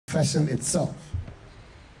fashion itself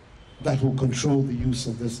that will control the use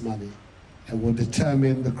of this money and will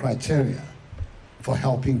determine the criteria for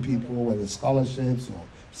helping people, whether scholarships or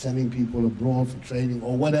sending people abroad for training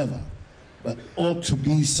or whatever, but ought to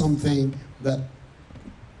be something that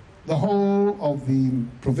the whole of the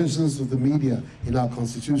provisions of the media in our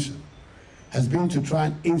Constitution has been to try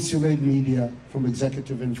and insulate media from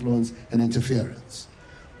executive influence and interference.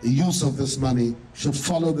 The use of this money should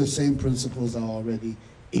follow the same principles that are already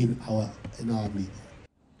in our media.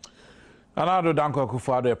 Adom Danko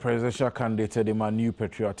Akufo-Addo, a presidential candidate in my New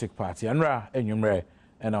Patriotic Party. Anra enyumre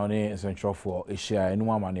and our name is for a share in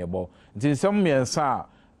one money about. Until some years,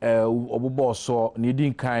 obubo so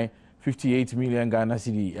needing kind 58 million Ghana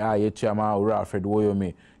cedi. Yechama Ura Fred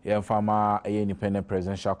Woyome, a farmer, a independent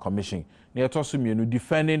presidential commission. Near Tosumi,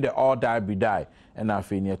 defending the all die be die, and I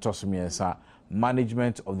feel near Tosumi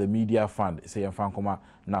management of the media fund, say a Fankoma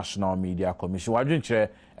National Media Commission. Wadrin chair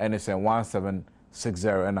NSN 1760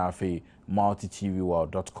 and I feel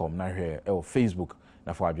multitvworld.com now here or Facebook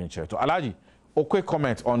na for Wadrin chair. To Alaji, a quick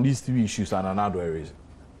comment on these three issues and another areas.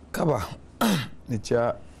 Kaba, the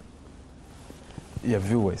chair, your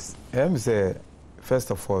viewers. I say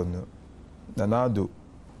first of all, no, Nanado.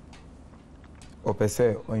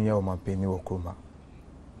 Opese onye o mampeni okroma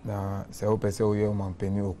na se opese onye o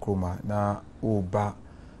mampeni okroma na uba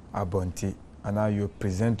abonti and now you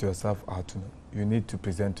present yourself out, you need to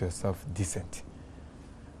present yourself decent.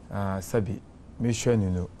 Sabi make sure you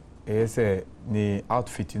know say ni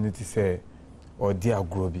outfit you need to say or dear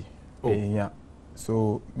grobi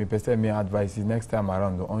so me person me advice next time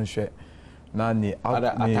around on share na ni out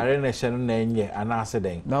atare na hye no enye ana ase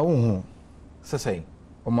den na wo say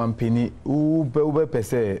Omampini ube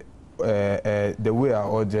pese the way I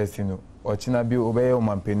all dress or china bi ube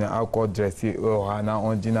omampini alcohol dress or na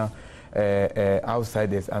onjina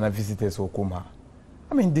outsiders and visitors okuma.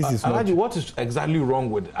 I mean this is Alaji, what is exactly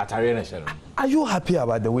wrong with Atare Nation? Are you happy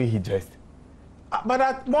about the way he dressed? But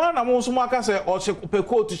that one among some can say or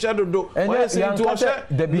peko to shadow do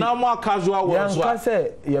now more casual ones.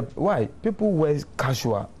 Why people wear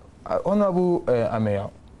casual? Honorable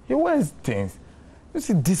Ameya, he wears things. You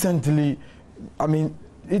see, decently, I mean,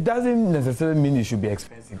 it doesn't necessarily mean it should be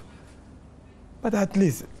expensive. But at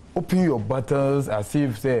least open your bottles as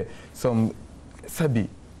if, say, some sabi.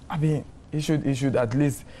 I mean, it should at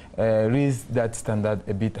least raise that standard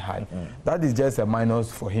a bit high. That is just a minus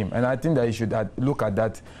for him. And I think that he should look at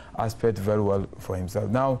that aspect very well for himself.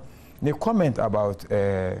 Now, the comment about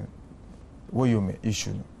Woyome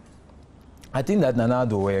issue. I think that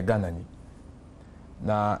Nanado were Ghanani.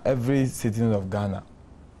 Now, every citizen of Ghana,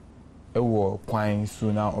 will quite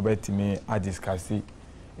sooner obetime I discuss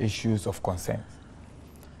issues of concern.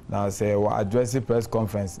 Now, say we address the press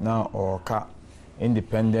conference now or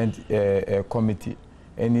independent committee,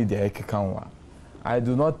 any the Akan. I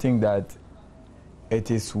do not think that it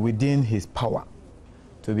is within his power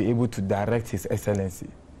to be able to direct His Excellency.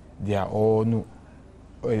 They are all new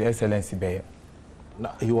Excellency Bayer. No,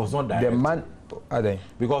 he was not directed. The man.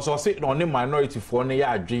 Because I say only minority for any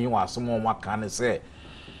dream or someone can say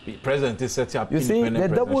the president is set up. You see, the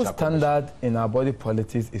double standard in our body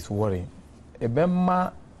politics is worrying.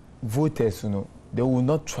 Ebema voters, they will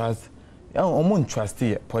not trust. They won't trust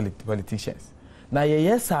politicians. Now,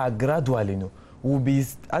 yes, gradually, will be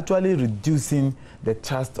actually reducing the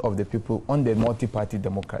trust of the people on the multi-party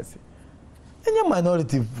democracy. Any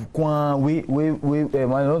minority,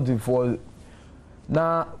 minority for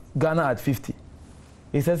now Ghana at 50.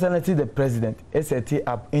 His Excellency the President set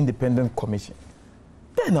up independent commission.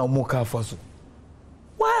 Then now Moka Faso.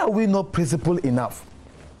 Why are we not principled enough?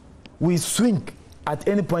 We swing at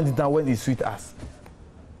any point in time when it suits us.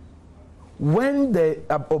 When the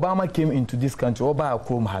Obama came into this country, Obama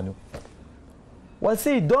Akrom Hanu was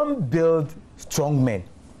say don't build strong men.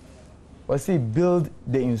 Was say build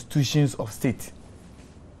the institutions of state.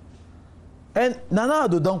 And Nana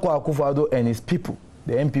Adom Danko Akufo-Addo and his people,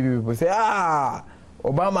 the MPP people say,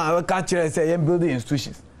 Obama will catch and say, I'm building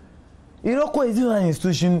institutions. Iroko is an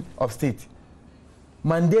institution of state,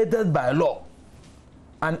 mandated by law,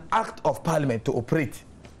 an act of parliament to operate.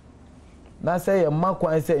 Now say a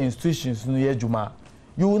Makwa say institutions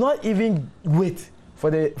you will not even wait for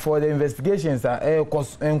the investigations and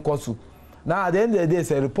cost. Now at the end of the day,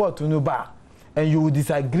 it's a report to Nuba, and you will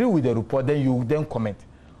disagree with the report, then you will then comment.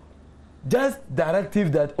 Just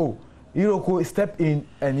directive that Iroko step in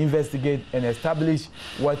and investigate and establish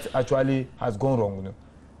what actually has gone wrong.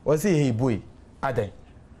 Was he hey boy, Adom?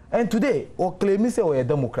 And today, or claim say we're a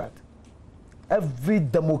Democrat. Every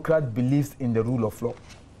Democrat believes in the rule of law,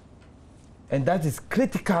 and that is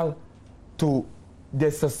critical to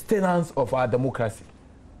the sustenance of our democracy.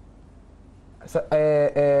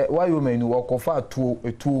 why you may know okofa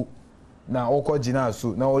two na oko jina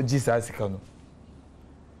so na oji sa sika no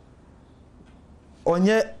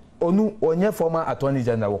onye former attorney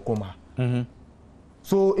general wakoma.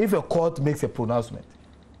 So if a court makes a pronouncement,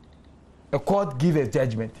 a court gives a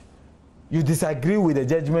judgment, you disagree with the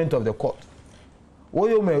judgment of the court, what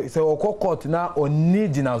you may say oko court na oni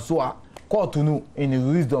jina so court no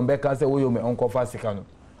in wisdom be can say what you may uncover sika no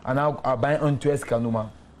and now buy onto sika no ma.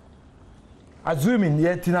 Assuming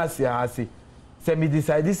yet tina say me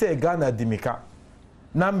decide say Ghana dimika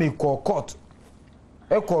na me court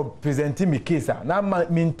eko presenting me case na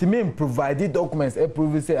me provide documents e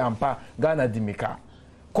prove say ampa Ghana dimika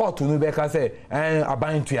court no be can say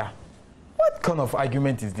aban to ya. What kind of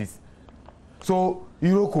argument is this? So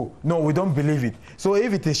Iroko, no, we don't believe it. So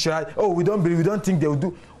if it is right, oh, we don't believe, we don't think they will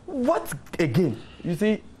do what again? You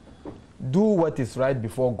see, do what is right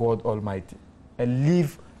before God Almighty and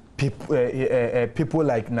leave people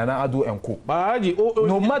like Nana Addo and Co.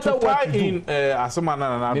 No matter what you do, Asama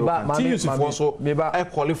Nana Addo, TUC also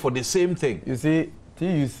calling for the same thing. You see,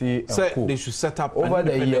 TUC and Co. They should set up over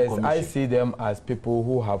the years. Commission. I see them as people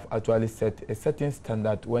who have actually set a certain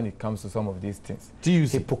standard when it comes to some of these things. TUC,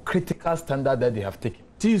 hypocritical standard that they have taken.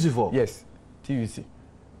 TUC for yes, TUC.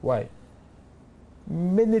 Why?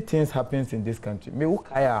 Many things happens in this country. Me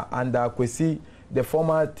ukaya and Kwesi, the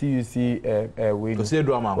former TUC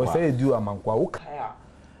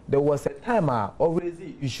there was a time always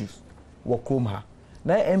issues were come.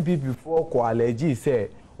 Now MP before ko allergy say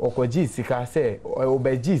okoji sika say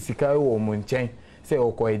obeji sika o munchen say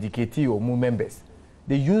oko educate or mu members.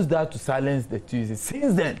 They used that to silence the TUC.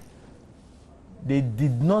 Since then, they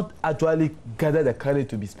did not actually gather the courage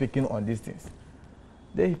to be speaking on these things.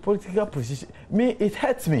 The political position, me, it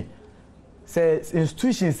hurts me. Say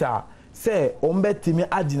institutions are say ombe timi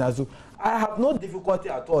adinazo. I have no difficulty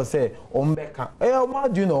at all. Say ombe ka.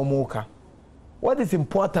 What do you know omoka? What is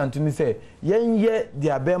important to me say yenye the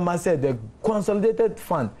abema say the consolidated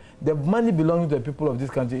fund, the money belonging to the people of this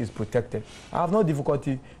country is protected. I have no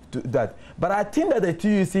difficulty to that. But I think that the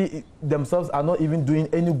TUC themselves are not even doing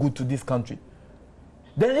any good to this country.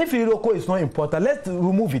 Then if Iroko is not important, let's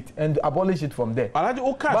remove it and abolish it from there. But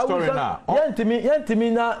okay story now.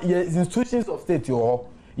 Yentimi na institutions of state yo.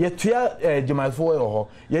 Ye tuya Jamalfo yo.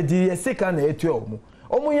 Ye di second etuya omu.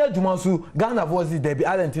 Omu ye Jumansu Ghana voice there be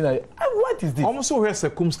Argentina. What is this? Almost so here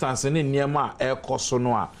circumstance ni niema ekoso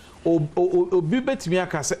no a. Obi betimi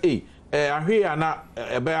aka say ahwe ana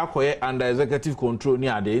ebe akoye under executive control ni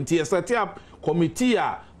ade. Nti set up committee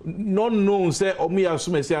a not known say omu ya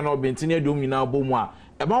sumesi na obentini adom nyina bomu a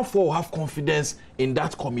about for have confidence in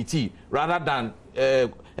that committee rather than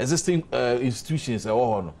existing institutions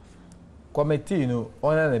or committee, you know,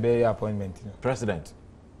 honor the appointment. You know. President.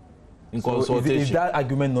 In so consultation. Is that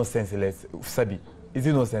argument not senseless, Sabi? Is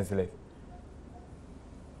it not senseless?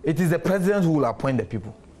 It is the president who will appoint the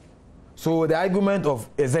people. So the argument of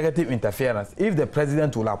executive interference, if the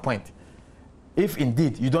president will appoint, if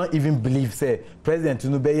indeed you don't even believe, say, President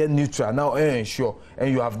Tinubu neutral, now sure, and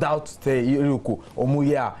you have doubts, say,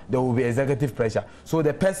 Omuya, there will be executive pressure. So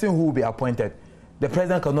the person who will be appointed, the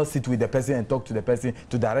president cannot sit with the person and talk to the person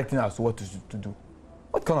to direct him as to what to do.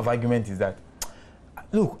 What kind of argument is that?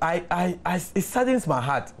 Look, it saddens my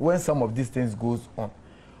heart when some of these things goes on.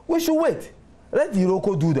 We should wait. Let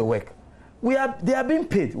Iroko do the work. They are being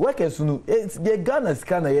paid. Workers, it's the Ghana's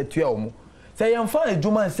kind of yet. Say I'm fine.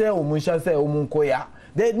 Juma say Omunsha say Omunkoya.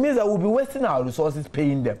 That means that we'll be wasting our resources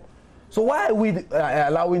paying them. So why are we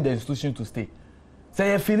allowing the institution to stay?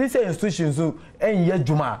 Say if you say institutions and yet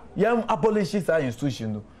Juma, yam abolishes our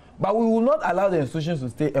institution. But we will not allow the institutions to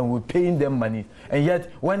stay and we're paying them money. And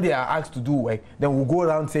yet when they are asked to do work, then we'll go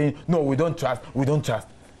around saying, no, we don't trust, we don't trust.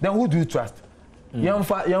 Then who do you trust?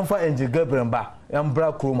 Yamfa Angel Gabriel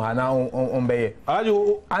Yambra Kroma now on Baye.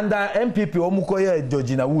 Under MPP Omukoya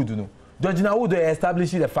Georgina Wood. No. Georgina Wood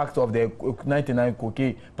established the fact of the 99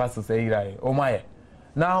 cocaine passes Omaye.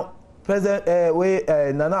 Now, President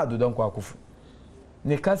Nana Addo don't kwakufu.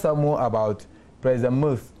 Nikasa more about President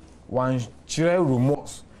Mills one share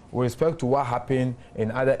remorse with respect to what happened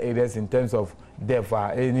in other areas in terms of death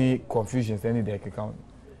or any confusions, any deck account.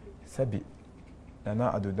 Sabi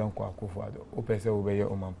Nana Addo don't kwakufu ado. Upese obeye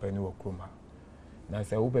omampeni wo kroma. Na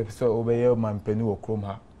say upese obeye omampeni wo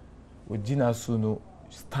kroma. Ojina sunu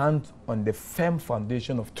stand on the firm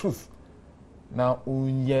foundation of truth. Now,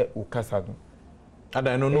 unye ukasadu. And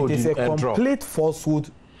I don't know it is a complete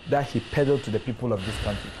falsehood that he peddled to the people of this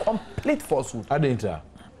country. Complete falsehood. I didn't.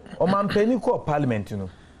 Omanpeniko Parliament, you know,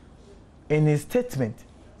 in his statement,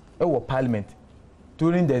 Parliament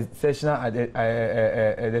during the session at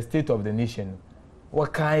the State of the Nation,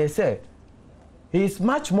 what can I say? He is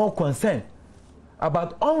much more concerned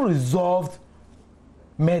about unresolved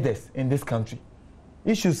murders in this country.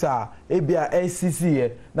 Issues are ABA,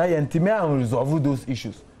 ACC, now you resolve those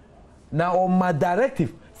issues. Now, on my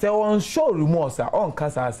directive, say on show remorse, on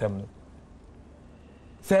Casa Assembly.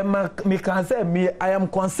 Say, me can say, me, I am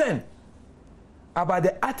concerned about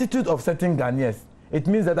the attitude of certain Ghanaians. It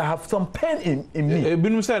means that I have some pain in me.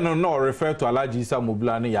 Binu say no refer to Alhaji Isa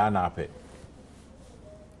Mublani Yanape.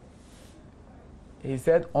 He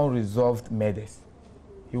said unresolved murders.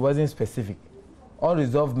 He wasn't specific.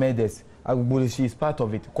 Unresolved murders, Agbulishi is part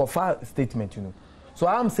of it. Kofa statement, you know. So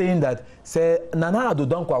I'm saying that say Nana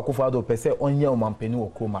Adom Akufo-Addo per se onye omampeni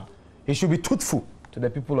okoma. He should be truthful to the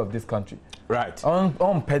people of this country. Right.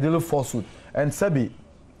 On peddle falsehood. And Sabi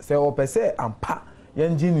say o per se ampa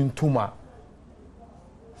yenjin in tuma.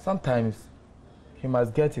 Sometimes he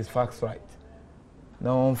must get his facts right.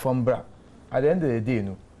 Now from bra. At the end of the day, you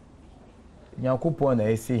know, Nyankopon na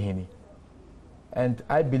esi hini. And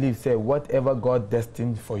I believe say whatever God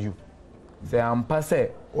destined for you. Say ampa say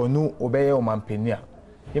onu obeye omampenia.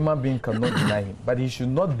 Human being cannot deny him, but he should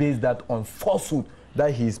not base that on falsehood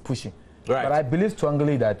that he is pushing. Right. But I believe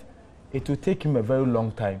strongly that it will take him a very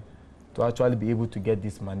long time to actually be able to get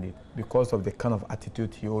this mandate because of the kind of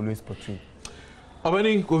attitude he always portrays.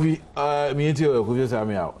 Abani Kofi, mienti o Kofi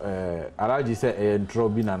Samuel, Alhaji say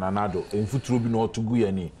entrobi na nanado, enfuturo bi no otugu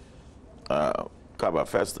yani. Kaba,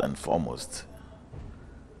 first and foremost,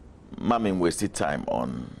 Mami wasted time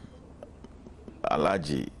on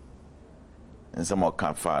Alhaji and some more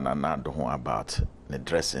canfa na nanado about the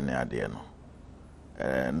dressing the idea no.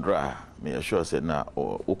 And me assure say na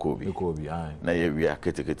ukobi na ye wi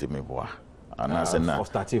akete me boa. And I say na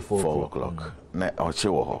 4 o'clock. Na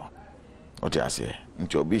oche wo ho. Otiase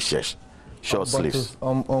nti obi short sleeves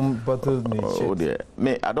bottles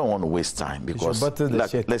me I don't want to waste time because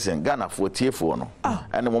listen Ghana for tie for no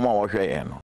and the mama wo hwe no